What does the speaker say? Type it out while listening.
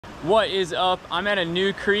What is up? I'm at a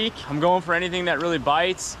new creek. I'm going for anything that really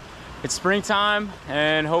bites. It's springtime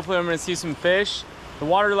and hopefully I'm gonna see some fish. The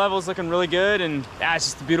water level is looking really good and yeah, it's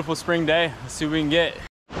just a beautiful spring day. Let's see what we can get.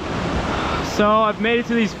 So I've made it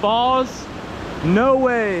to these falls. No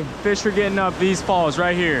way fish are getting up these falls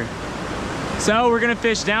right here. So we're gonna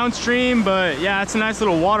fish downstream, but yeah, it's a nice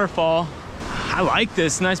little waterfall. I like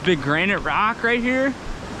this nice big granite rock right here.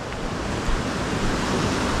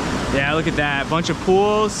 Yeah, look at that, bunch of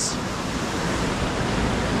pools.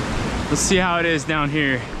 Let's see how it is down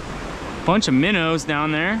here. Bunch of minnows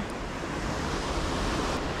down there.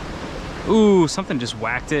 Ooh, something just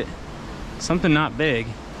whacked it. Something not big.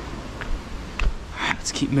 All right,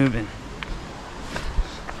 let's keep moving.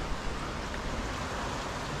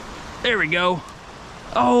 There we go.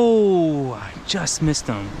 Oh, I just missed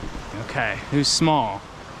him. Okay, he was small.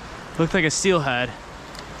 Looked like a steelhead.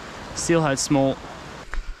 Steelhead smolt.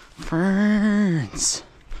 Ferns.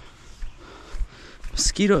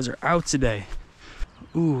 Mosquitoes are out today.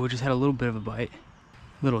 Ooh, I just had a little bit of a bite.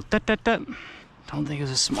 Little tut-tut-tut. Don't think it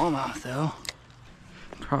was a smallmouth though.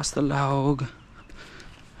 Across the log.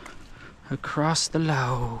 Across the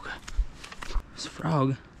log. There's a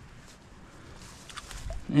frog.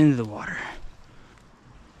 Into the water.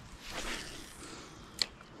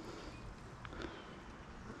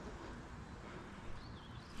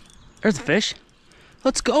 There's a fish.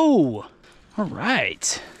 Let's go. All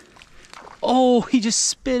right. Oh, he just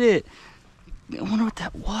spit it. I wonder what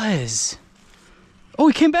that was. Oh,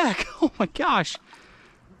 he came back. Oh my gosh.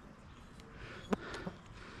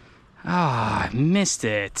 Ah, I missed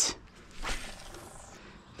it.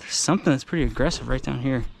 There's something that's pretty aggressive right down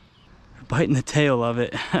here. They're biting the tail of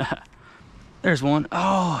it. There's one.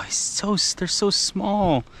 Oh, they're so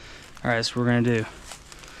small. All right, that's what we're gonna do.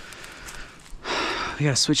 We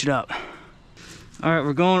gotta switch it up. All right,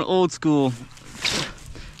 we're going old school.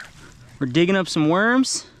 We're digging up some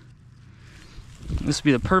worms. This would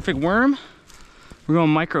be the perfect worm. We're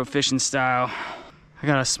going micro fishing style. I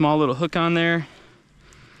got a small little hook on there.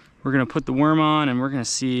 We're gonna put the worm on and we're gonna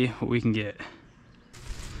see what we can get.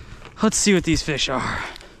 Let's see what these fish are.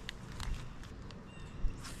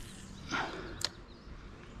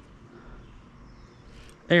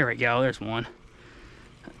 There we go, there's one.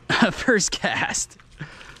 First cast.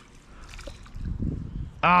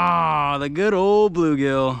 Ah, the good old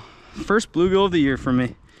bluegill. First bluegill of the year for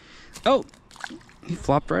me. Oh, he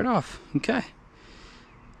flopped right off. Okay.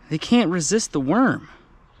 They can't resist the worm.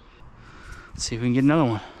 Let's see if we can get another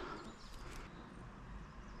one.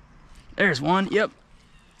 There's one, yep.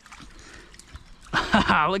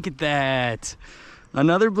 Look at that.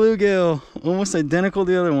 Another bluegill, almost identical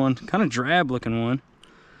to the other one. Kind of drab looking one.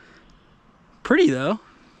 Pretty though.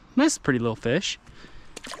 Nice pretty little fish.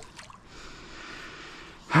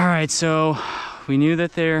 All right, so we knew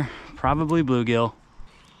that they're probably bluegill.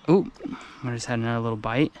 Oh, I just had another little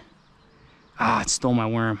bite. Ah, it stole my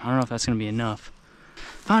worm. I don't know if that's gonna be enough.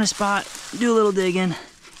 Found a spot, do a little digging.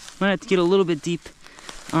 Might have to get a little bit deep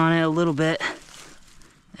on it, a little bit.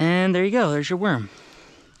 And there you go, there's your worm.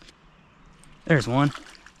 There's one.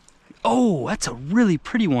 Oh, that's a really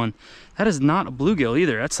pretty one. That is not a bluegill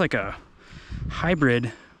either. That's like a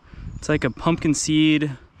hybrid. It's like a pumpkin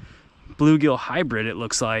seed bluegill hybrid, it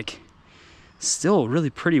looks like. Still a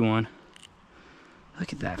really pretty one.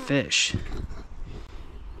 Look at that fish.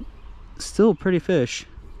 Still a pretty fish.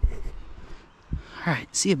 All right,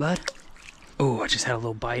 see you, bud. Oh, I just had a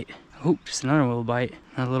little bite. Oh, just another little bite.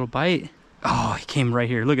 Another little bite. Oh, he came right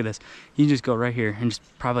here. Look at this. You just go right here and just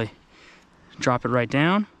probably drop it right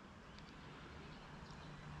down.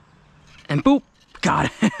 And boop,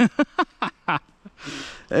 got it.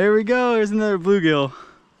 There we go, there's another bluegill.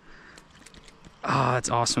 Oh, that's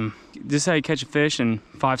awesome. This is how you catch a fish in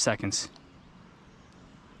 5 seconds.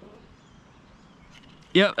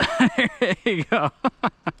 Yep, there you go.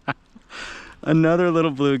 Another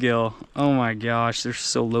little bluegill. Oh my gosh, they're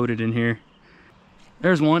so loaded in here.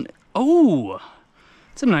 There's one. Oh,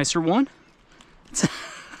 it's a nicer one. It's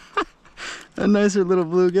a nicer little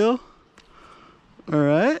bluegill. All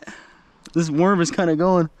right. This worm is kind of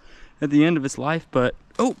going at the end of its life, but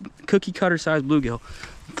oh, cookie cutter sized bluegill.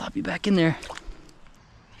 I'll pop you back in there.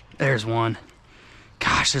 There's one.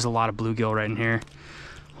 Gosh, there's a lot of bluegill right in here.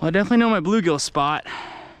 Well, I definitely know my bluegill spot.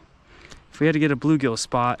 If we had to get a bluegill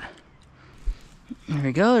spot. There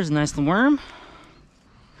we go, there's a nice little worm.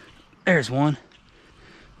 There's one.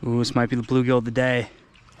 Ooh, this might be the bluegill of the day.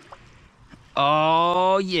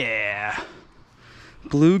 Oh yeah.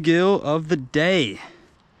 Bluegill of the day.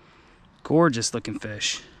 Gorgeous looking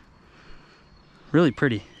fish. Really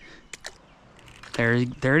pretty. There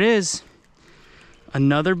it is.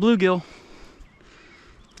 Another bluegill.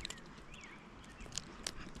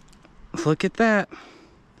 Look at that.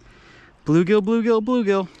 Bluegill, bluegill,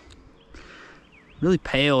 bluegill. Really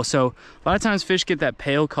pale. So a lot of times fish get that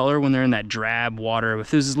pale color when they're in that drab water.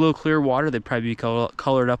 If this is a little clear water, they'd probably be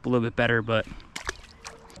colored up a little bit better, but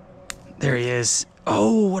there he is.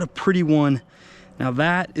 Oh, what a pretty one. Now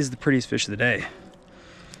that is the prettiest fish of the day.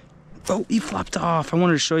 Oh, he flopped off. I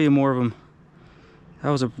wanted to show you more of them. That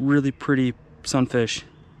was a really pretty sunfish.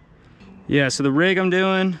 Yeah, so the rig I'm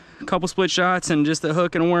doing, a couple split shots and just a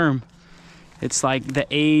hook and a worm. It's like the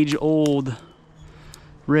age-old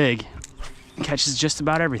rig. Catches just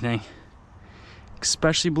about everything,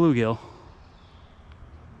 especially bluegill.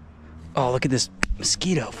 Oh, look at this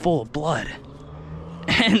mosquito full of blood.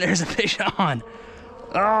 And there's a fish on.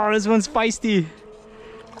 Oh, this one's feisty.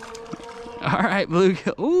 All right,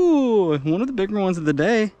 bluegill. Ooh, one of the bigger ones of the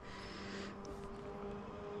day.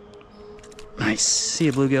 Nice. See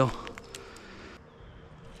you, bluegill.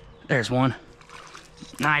 There's one.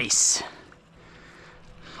 Nice.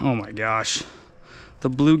 Oh my gosh. The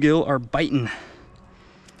bluegill are biting.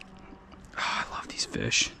 Oh, I love these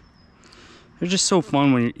fish. They're just so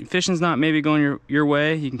fun when fishing's not maybe going your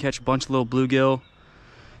way. You can catch a bunch of little bluegill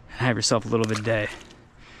and have yourself a little bit of day.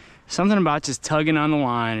 Something about just tugging on the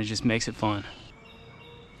line, it just makes it fun.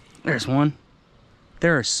 There's one.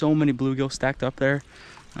 There are so many bluegill stacked up there.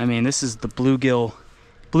 I mean, this is the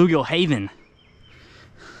bluegill haven.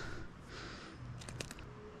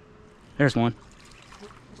 There's one.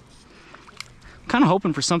 Kind of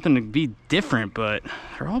hoping for something to be different, but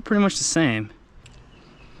they're all pretty much the same.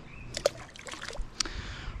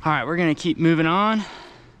 All right, we're gonna keep moving on.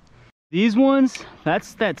 These ones,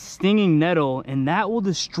 that's that stinging nettle, and that will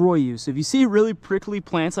destroy you. So if you see really prickly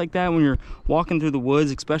plants like that when you're walking through the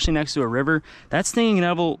woods, especially next to a river, that stinging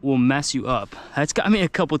nettle will mess you up. That's got me a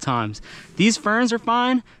couple times. These ferns are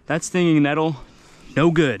fine. That stinging nettle,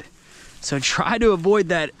 no good. So try to avoid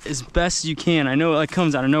that as best as you can. I know it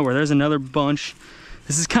comes out of nowhere. There's another bunch.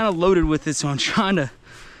 This is kind of loaded with it, so I'm trying to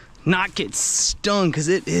not get stung because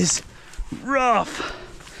it is rough.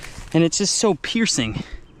 And it's just so piercing.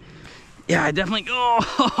 Yeah, I definitely,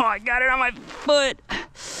 oh, I got it on my foot.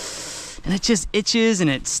 And it just itches and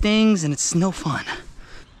it stings and it's no fun.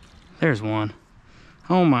 There's one.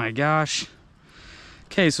 Oh my gosh.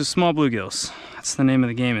 Okay, so small bluegills. That's the name of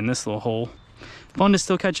the game in this little hole. Fun to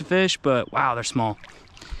still catch a fish, but wow, they're small.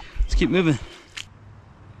 Let's keep moving.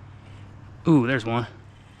 Ooh, there's one.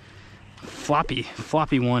 Floppy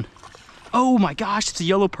one. Oh my gosh, it's a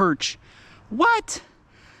yellow perch. What?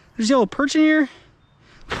 There's yellow perch in here?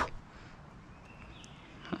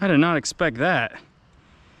 I did not expect that.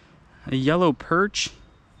 A yellow perch.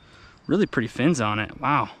 Really pretty fins on it.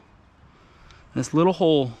 Wow. This little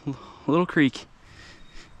hole, little creek.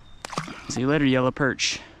 See you later, yellow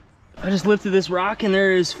perch. I just lifted this rock and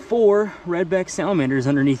there is 4 redback salamanders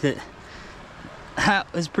underneath it. That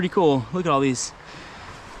is pretty cool. Look at all these.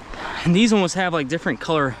 And these almost have like different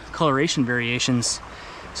coloration variations.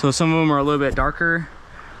 So some of them are a little bit darker,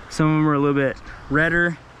 some of them are a little bit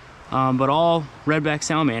redder, but all redback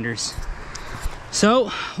salamanders.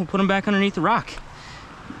 So we'll put them back underneath the rock.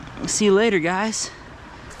 See you later, guys.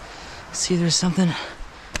 See if there's something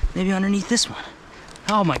maybe underneath this one.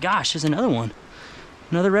 Oh my gosh, there's another one.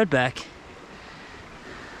 Another redback.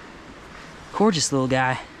 Gorgeous little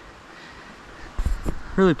guy.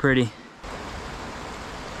 Really pretty.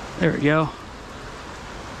 There we go.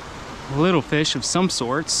 Little fish of some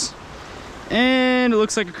sorts. And it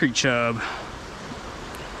looks like a creek chub.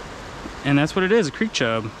 And that's what it is, a creek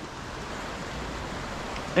chub.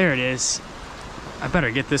 There it is. I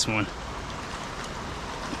better get this one.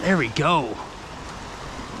 There we go.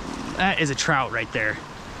 That is a trout right there.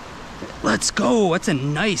 Let's go. That's a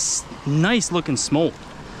nice looking smolt.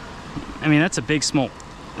 I mean, that's a big smolt.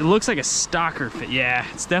 It looks like a stalker fit. Yeah,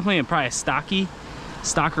 it's definitely probably a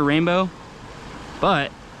stalker rainbow,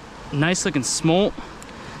 but nice looking smolt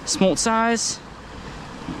size.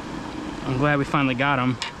 I'm glad we finally got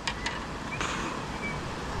him.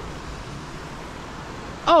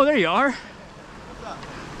 Oh, there you are.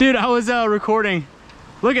 Dude, I was recording.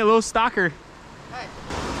 Look at little stalker. Hey.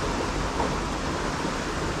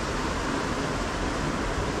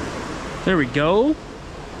 There we go.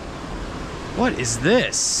 What is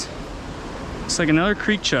this? It's like another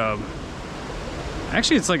creek chub.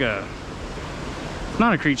 Actually, it's like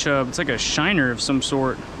not a creek chub, it's like a shiner of some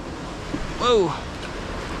sort. Whoa.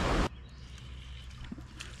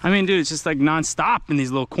 I mean, dude, it's just like non-stop in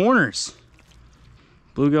these little corners.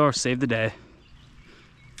 Bluegill saved the day.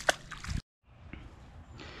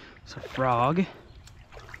 It's a frog.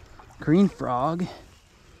 Green frog.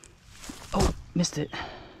 Oh, missed it.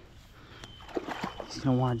 He's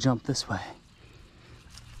gonna want to jump this way.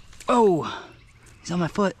 Oh, he's on my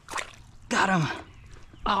foot. Got him.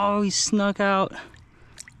 Oh, he snuck out.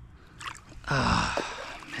 Ah,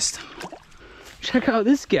 missed him. Check out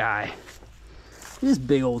this guy. This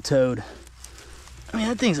big old toad. I mean,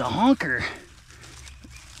 that thing's a honker.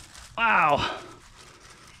 Wow.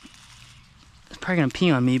 It's probably gonna pee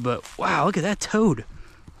on me, but wow, look at that toad.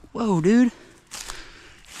 Whoa, dude.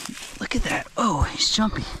 Look at that. Oh, he's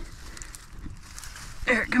jumpy.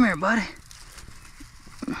 There, come here, buddy.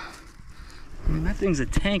 I mean, that thing's a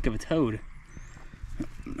tank of a toad.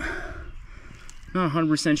 Not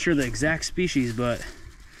 100% sure the exact species, but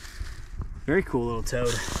very cool little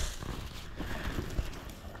toad.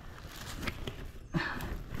 You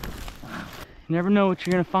never know what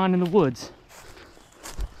you're gonna find in the woods.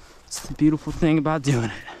 It's the beautiful thing about doing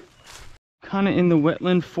it. Kind of in the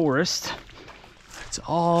wetland forest. It's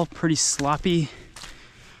all pretty sloppy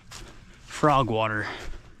frog water.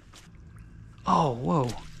 Oh, whoa.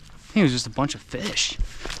 I think it was just a bunch of fish.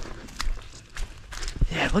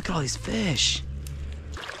 Yeah, look at all these fish.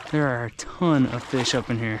 There are a ton of fish up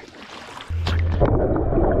in here.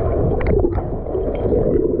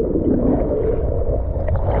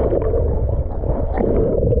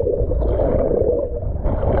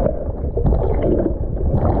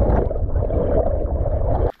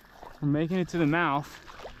 We're making it to the mouth.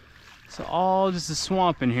 So all just a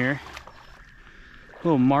swamp in here. A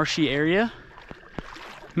little marshy area.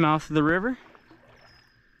 Mouth of the river.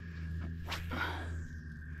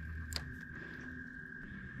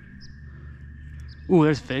 Ooh,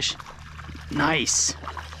 there's a fish. Nice.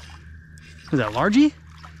 Is that largie?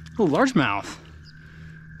 Oh, largemouth.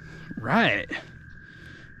 Right.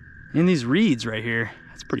 In these reeds right here.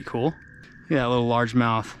 That's pretty cool. Look at that little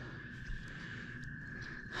largemouth.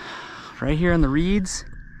 Right here on the reeds.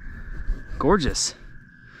 Gorgeous.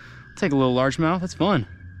 Take a little largemouth. That's fun.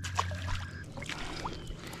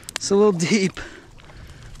 It's a little deep.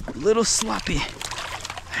 A little sloppy.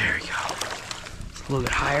 There we go. It's a little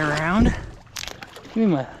bit higher around. Give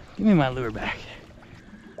me my lure back.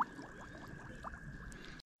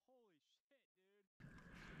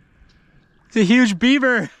 It's a huge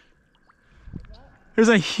beaver. There's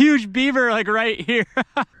a huge beaver like right here.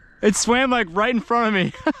 It swam like right in front of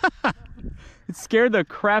me. It scared the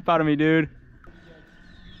crap out of me, dude.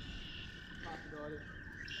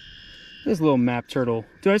 This little map turtle.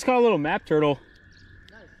 Dude, I just caught a little map turtle.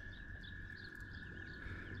 Nice.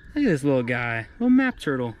 Look at this little guy. Little map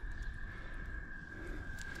turtle.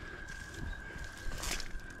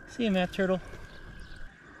 See a map turtle?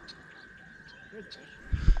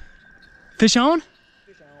 Fish on?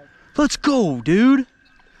 Fish on. Let's go, dude.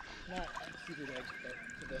 Not super big, but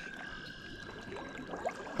it's a fish.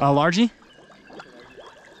 Largie?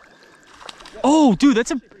 Oh, dude,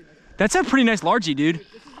 that's a pretty nice largie, dude.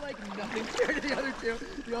 This is like nothing compared to the other two.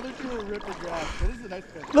 The other two were rip or drop. So this is a nice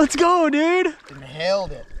fish. Let's go, dude.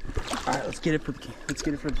 Inhaled it. All right, let's get it for the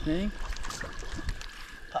thing.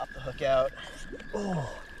 Pop the hook out. Oh,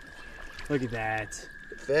 look at that.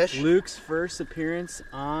 Fish. Luke's first appearance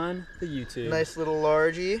on the YouTube. Nice little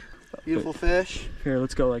largie. Beautiful fish. Here,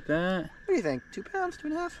 let's go like that. What do you think? 2 pounds,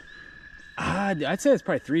 2.5? I'd say it's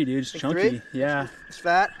probably 3, dude. It's chunky. 3? Yeah. It's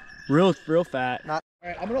fat. Real fat. Not. All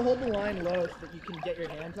right, I'm gonna hold the line low so that you can get your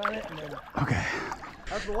hands on it, and then. Okay.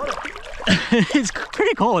 How's the water? It's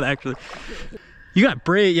pretty cold, actually. You got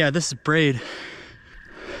braid. Yeah, this is braid.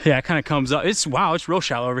 Yeah, it kind of comes up. Wow, it's real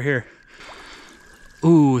shallow over here.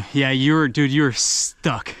 Ooh, yeah, you're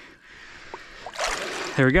stuck.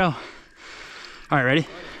 There we go. All right, ready?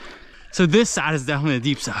 So this side is definitely the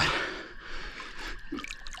deep side.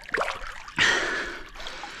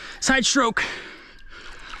 Side stroke.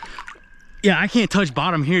 Yeah, I can't touch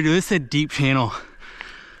bottom here, dude. This is a deep channel.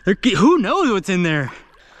 Who knows what's in there?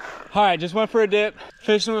 All right, just went for a dip.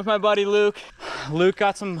 Fishing with my buddy Luke. Luke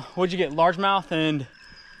got some, what'd you get? Largemouth and?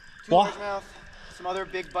 2 largemouth, some other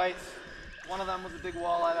big bites. One of them was a big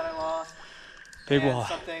walleye that I lost. Big walleye.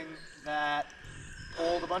 Something that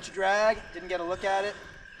pulled a bunch of drag. Didn't get a look at it.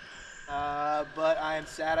 But I am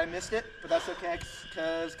sad I missed it. But that's okay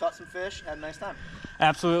because caught some fish, had a nice time.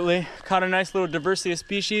 Absolutely. Caught a nice little diversity of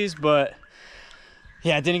species, but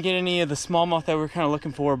yeah, didn't get any of the smallmouth that we were kind of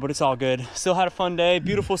looking for, but it's all good. Still had a fun day.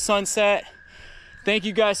 Beautiful sunset. Thank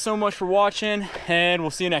you guys so much for watching, and we'll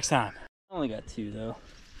see you next time. I only got 2 though.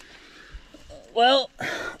 Well,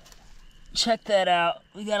 check that out.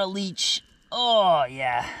 We got a leech. Oh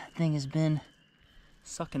yeah, that thing has been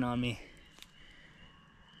sucking on me.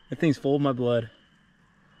 That thing's full of my blood.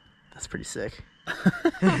 That's pretty sick.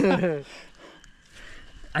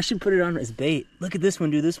 I should put it on as bait. Look at this one,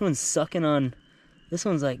 dude. This one's sucking on. This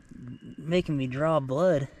one's like making me draw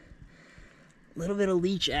blood. A little bit of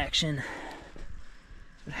leech action.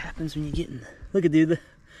 That's what happens when you get in. Look at dude.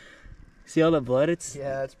 See all that blood?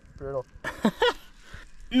 Yeah, it's brutal.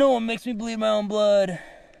 No one makes me bleed my own blood.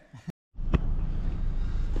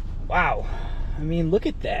 Wow. I mean, look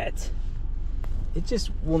at that. It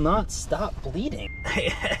just will not stop bleeding.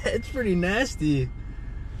 It's pretty nasty.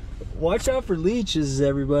 Watch out for leeches,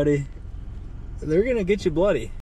 everybody. They're gonna get you bloody.